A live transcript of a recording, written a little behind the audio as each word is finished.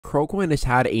Crocoin has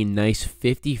had a nice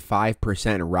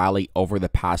 55% rally over the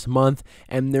past month,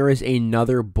 and there is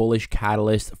another bullish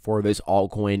catalyst for this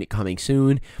altcoin coming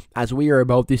soon, as we are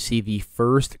about to see the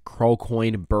first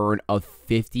Crocoin burn of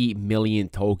 50 million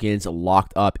tokens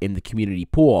locked up in the community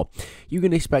pool. You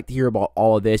can expect to hear about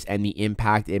all of this and the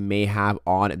impact it may have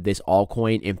on this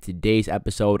altcoin in today's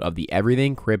episode of the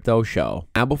Everything Crypto Show.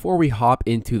 Now, before we hop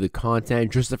into the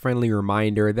content, just a friendly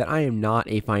reminder that I am not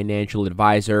a financial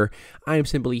advisor. I am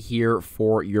simply here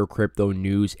for your crypto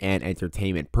news and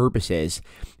entertainment purposes.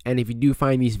 And if you do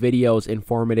find these videos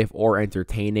informative or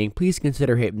entertaining, please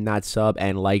consider hitting that sub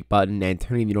and like button and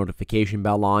turning the notification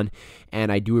bell on.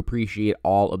 And I do appreciate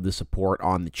all of the support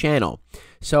on the channel.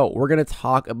 So we're going to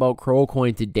talk about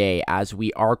Crocoin today, as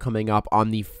we are coming up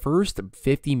on the first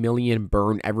 50 million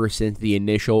burn ever since the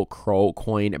initial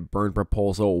Crocoin burn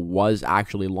proposal was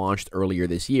actually launched earlier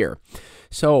this year.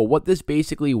 So what this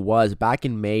basically was, back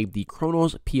in May, the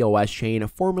Cronos POS chain,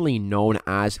 formerly known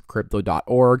as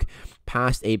Crypto.org,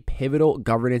 passed a pivotal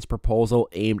governance proposal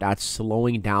aimed at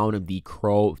slowing down the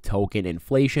Cro token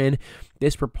inflation.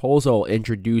 This proposal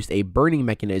introduced a burning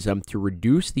mechanism to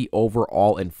reduce the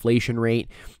overall inflation rate,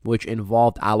 which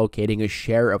involved allocating a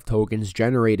share of tokens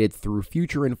generated through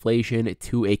future inflation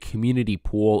to a community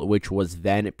pool, which was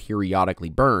then periodically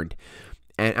burned.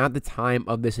 And at the time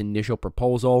of this initial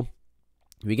proposal,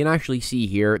 we can actually see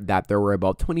here that there were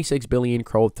about 26 billion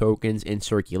Cro tokens in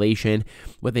circulation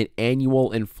with an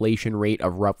annual inflation rate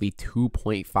of roughly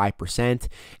 2.5%.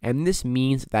 And this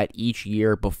means that each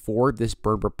year before this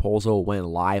burn proposal went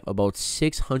live, about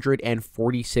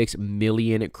 646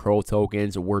 million Cro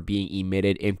tokens were being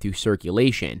emitted into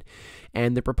circulation.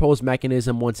 And the proposed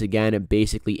mechanism, once again,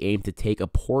 basically aimed to take a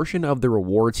portion of the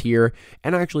rewards here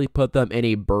and actually put them in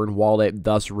a burn wallet,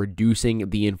 thus reducing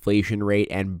the inflation rate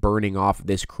and burning off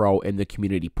this Cro in the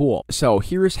community pool. So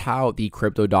here's how the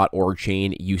Crypto.org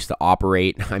chain used to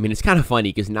operate. I mean, it's kind of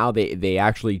funny because now they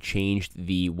actually changed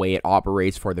the way it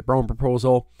operates for the burn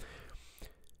proposal.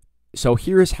 So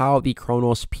here's how the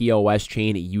Cronos POS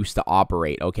chain used to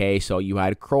operate, okay? So you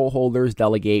had Cro holders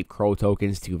delegate Cro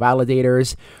tokens to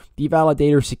validators. The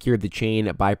validators secured the chain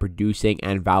by producing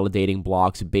and validating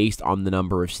blocks based on the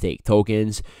number of staked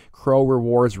tokens. Cro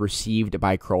rewards received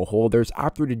by Cro holders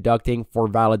after deducting for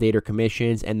validator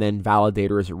commissions, and then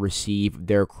validators receive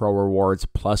their Cro rewards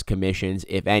plus commissions,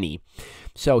 if any.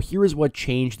 So here is what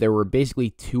changed. There were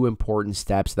basically two important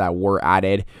steps that were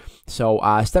added. So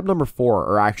step number 4,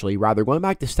 or actually rather going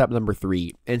back to step number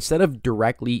 3, instead of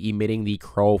directly emitting the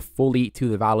Cro fully to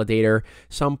the validator,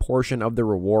 some portion of the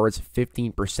rewards,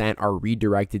 15%, are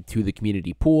redirected to the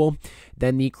community pool.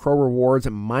 Then the Cro rewards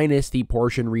minus the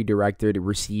portion redirected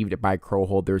received by Cro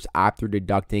holders after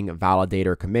deducting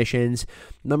validator commissions.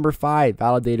 Number 5,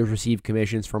 validators receive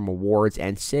commissions from rewards.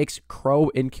 And 6, Cro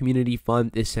in community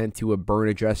fund is sent to a burn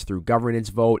address through governance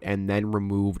vote and then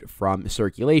removed from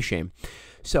circulation.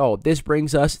 So this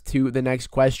brings us to the next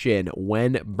question: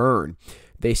 when burn?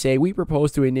 They say we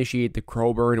propose to initiate the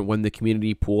Cro burn when the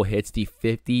community pool hits the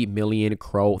 50 million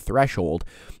Cro threshold.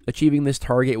 Achieving this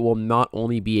target will not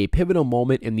only be a pivotal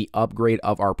moment in the upgrade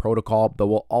of our protocol, but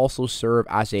will also serve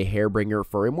as a hairbringer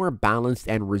for a more balanced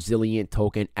and resilient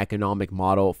token economic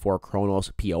model for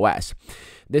Cronos POS.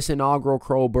 This inaugural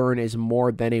Cro burn is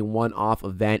more than a one-off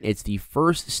event. It's the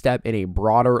first step in a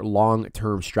broader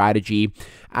long-term strategy.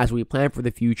 As we plan for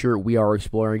the future, we are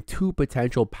exploring 2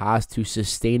 potential paths to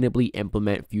sustainably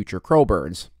implement future Cro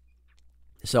burns.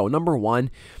 So number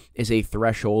 1 is a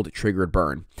threshold triggered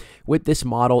burn. With this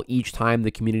model, each time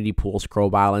the community pool's Cro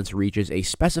balance reaches a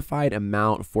specified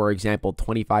amount, for example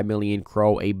 25 million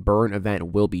Cro, a burn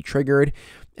event will be triggered.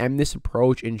 And this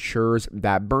approach ensures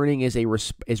that burning is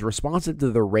responsive to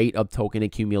the rate of token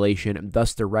accumulation,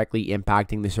 thus directly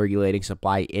impacting the circulating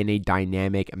supply in a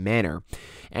dynamic manner.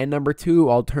 And number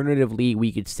 2, alternatively,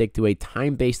 we could stick to a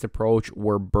time-based approach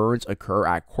where burns occur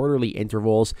at quarterly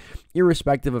intervals,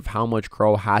 irrespective of how much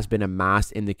Cro has been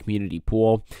amassed in the community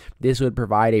pool. This would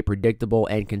provide a predictable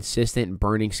and consistent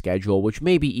burning schedule, which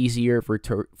may be easier for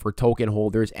token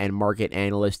holders and market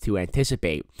analysts to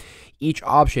anticipate. Each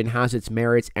option has its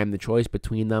merits, and the choice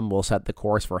between them will set the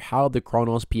course for how the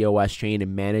Cronos POS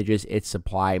chain manages its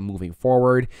supply moving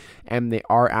forward. And they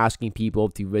are asking people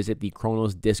to visit the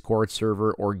Cronos Discord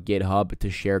server or GitHub to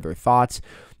share their thoughts.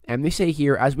 And they say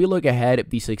here, as we look ahead,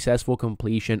 the successful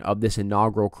completion of this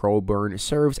inaugural Cro burn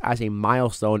serves as a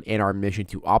milestone in our mission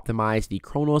to optimize the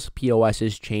Cronos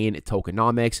POS's chain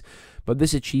tokenomics. But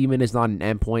this achievement is not an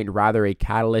endpoint, rather a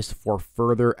catalyst for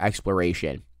further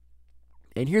exploration.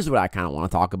 And here's what I kind of want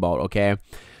to talk about, okay?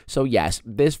 So yes,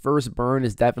 this first burn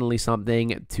is definitely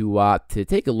something to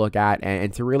take a look at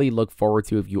and to really look forward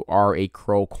to if you are a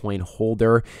Crow coin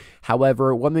holder.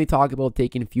 However, when we talk about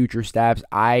taking future steps,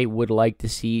 I would like to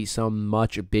see some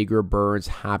much bigger burns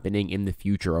happening in the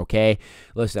future, okay?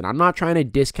 Listen, I'm not trying to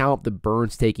discount the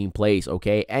burns taking place,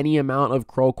 okay? Any amount of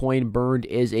Crow coin burned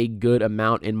is a good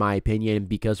amount in my opinion,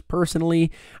 because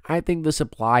personally, I think the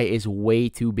supply is way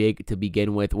too big to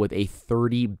begin with a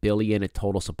 30 billion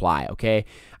total supply, okay?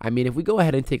 I mean, if we go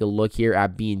ahead and take a look here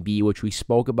at BNB, which we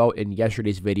spoke about in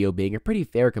yesterday's video being a pretty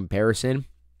fair comparison.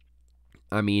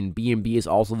 I mean, BNB is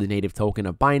also the native token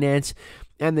of Binance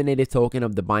and the native token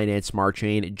of the Binance Smart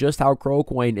Chain, just how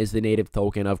Crowcoin is the native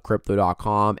token of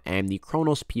Crypto.com and the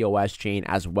Cronos POS chain,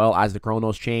 as well as the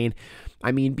Cronos chain.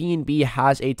 I mean, BNB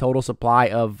has a total supply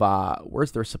of,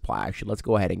 where's their supply? Actually, let's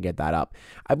go ahead and get that up.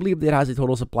 I believe it has a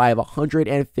total supply of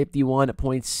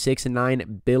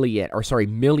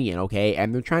 151.69 million, okay?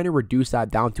 And they're trying to reduce that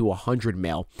down to 100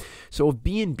 mil. So if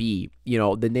BNB, you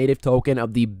know, the native token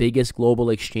of the biggest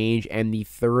global exchange and the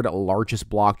third largest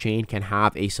blockchain, can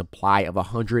have a supply of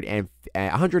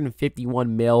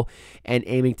 151 mil and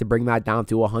aiming to bring that down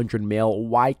to 100 mil,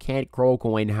 why can't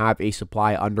Crowcoin have a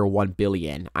supply under 1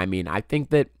 billion? I mean, I think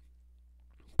that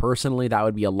personally that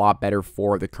would be a lot better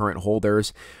for the current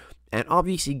holders. And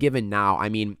obviously, given now, I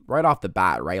mean, right off the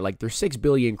bat, right, like there's 6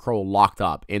 billion Crow locked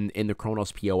up in the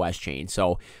Cronos POS chain.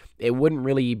 So it wouldn't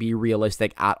really be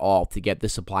realistic at all to get the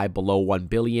supply below 1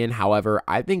 billion. However,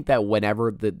 I think that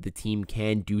whenever the team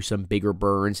can do some bigger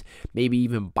burns, maybe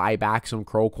even buy back some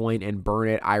Crow coin and burn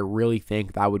it, I really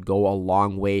think that would go a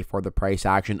long way for the price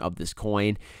action of this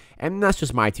coin. And that's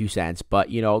just my 2 cents. But,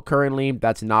 you know, currently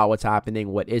that's not what's happening.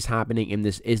 What is happening in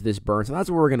this is this burn. So that's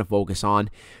what we're going to focus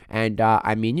on. And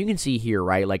I mean, you can see here,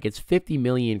 right? Like it's 50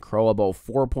 million Crow, about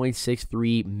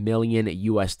 4.63 million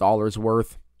US dollars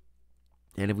worth.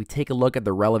 And if we take a look at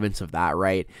the relevance of that,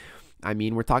 right? I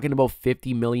mean, we're talking about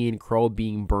 50 million Crow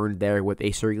being burned there with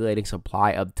a circulating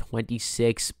supply of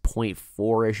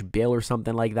 26.4-ish bill or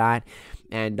something like that.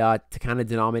 And to kind of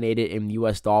denominate it in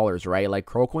US dollars, right? Like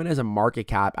Crowcoin has a market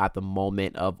cap at the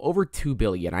moment of over 2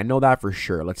 billion. I know that for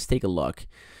sure. Let's take a look.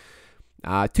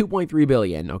 2.3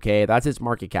 billion, okay, that's its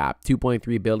market cap,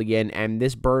 2.3 billion, and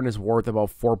this burn is worth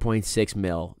about 4.6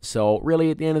 mil. So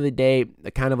really, at the end of the day,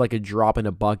 kind of like a drop in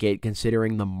a bucket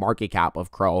considering the market cap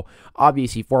of Crow.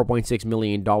 Obviously, $4.6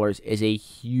 million is a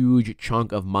huge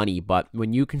chunk of money, but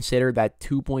when you consider that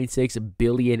 2.6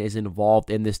 billion is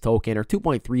involved in this token, or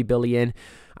 2.3 billion,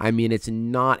 I mean, it's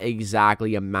not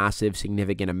exactly a massive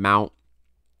significant amount.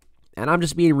 And I'm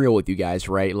just being real with you guys,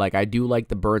 right? Like, I do like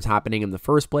the burns happening in the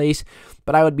first place,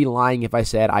 but I would be lying if I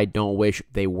said I don't wish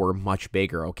they were much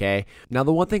bigger, okay? Now,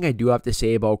 the one thing I do have to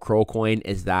say about Crowcoin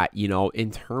is that, you know, in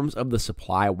terms of the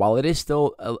supply, while it is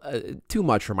still too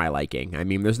much for my liking, I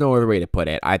mean, there's no other way to put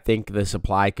it. I think the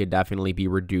supply could definitely be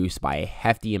reduced by a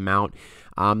hefty amount.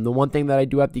 The one thing that I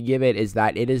do have to give it is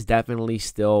that it is definitely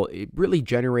still really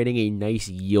generating a nice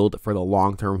yield for the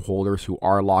long-term holders who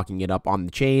are locking it up on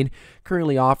the chain,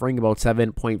 currently offering about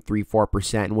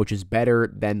 7.34%, which is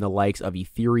better than the likes of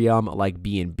Ethereum like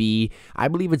BNB. I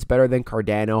believe it's better than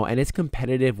Cardano, and it's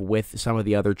competitive with some of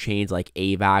the other chains like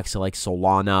AVAX, like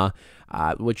Solana,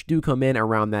 which do come in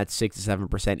around that 6 to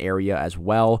 7% area as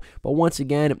well. But once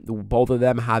again, both of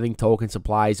them having token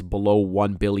supplies below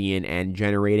 1 billion and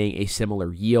generating a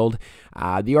similar yield.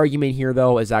 The argument here,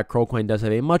 though, is that Crowcoin does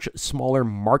have a much smaller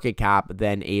market cap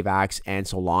than AVAX and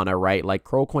Solana, right? Like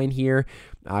Crowcoin here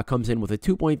comes in with a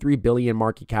 2.3 billion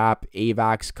market cap.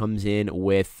 AVAX comes in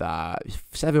with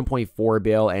 7.4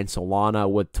 bill and Solana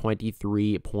with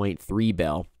 23.3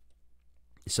 bill.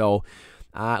 So,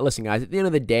 listen, guys, at the end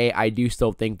of the day, I do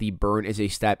still think the burn is a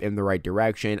step in the right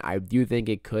direction. I do think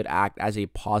it could act as a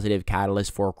positive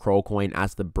catalyst for Crowcoin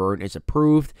as the burn is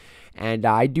approved. And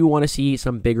I do want to see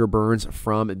some bigger burns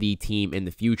from the team in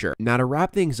the future. Now, to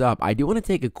wrap things up, I do want to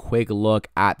take a quick look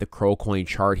at the Crowcoin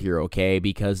chart here, okay?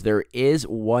 Because there is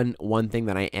one thing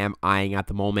that I am eyeing at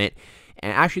the moment.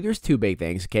 And actually, there's 2 big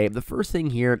things, okay? The first thing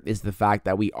here is the fact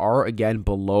that we are, again,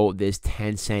 below this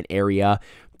 10-cent area.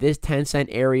 This 10-cent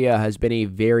area has been a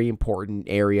very important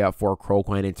area for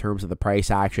Crowcoin in terms of the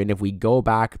price action. If we go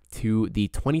back to the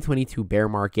 2022 bear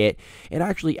market, it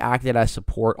actually acted as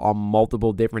support on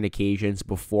multiple different occasions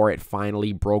before it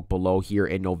finally broke below here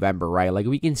in November, right? Like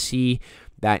we can see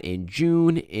that in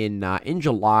June, in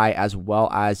July, as well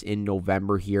as in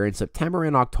November here. In September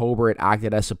and October, it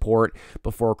acted as support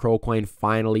before Crocoin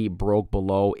finally broke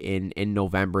below in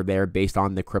November there based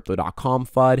on the Crypto.com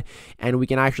FUD. And we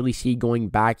can actually see going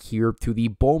back here to the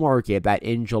bull market that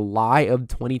in July of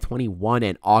 2021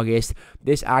 and August,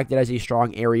 this acted as a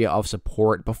strong area of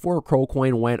support before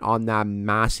Crocoin went on that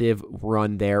massive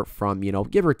run there from,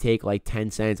 give or take like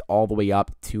 10 cents all the way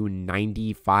up to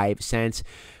 95 cents,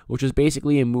 which was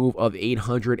basically a move of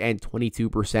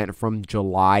 822% from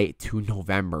July to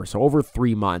November. So over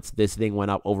 3 months, this thing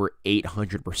went up over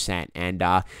 800%. And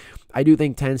I do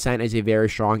think 10 cent is a very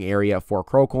strong area for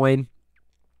Crocoin.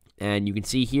 And you can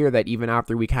see here that even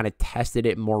after we kind of tested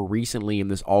it more recently in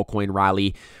this altcoin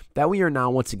rally, that we are now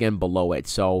once again below it.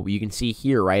 So you can see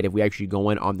here, right, if we actually go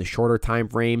in on the shorter time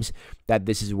frames, that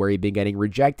this is where you've been getting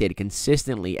rejected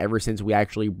consistently ever since we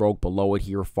actually broke below it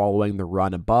here following the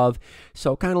run above.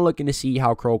 So kind of looking to see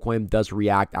how Crocoin does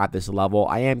react at this level.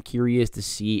 I am curious to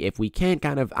see if we can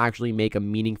kind of actually make a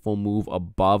meaningful move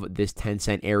above this 10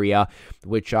 cent area,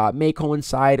 which may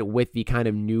coincide with the kind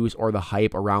of news or the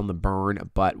hype around the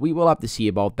burn, but we will have to see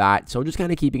about that. So just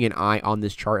kind of keeping an eye on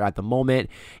this chart at the moment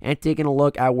and taking a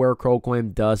look at where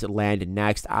Crocoin does land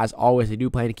next. As always, I do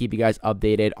plan to keep you guys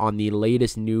updated on the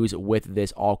latest news with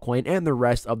this altcoin and the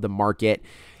rest of the market.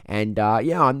 And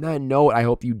yeah, on that note, I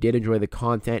hope you did enjoy the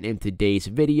content in today's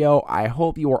video. I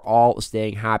hope you are all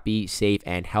staying happy, safe,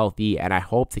 and healthy, and I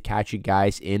hope to catch you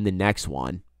guys in the next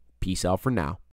one. Peace out for now.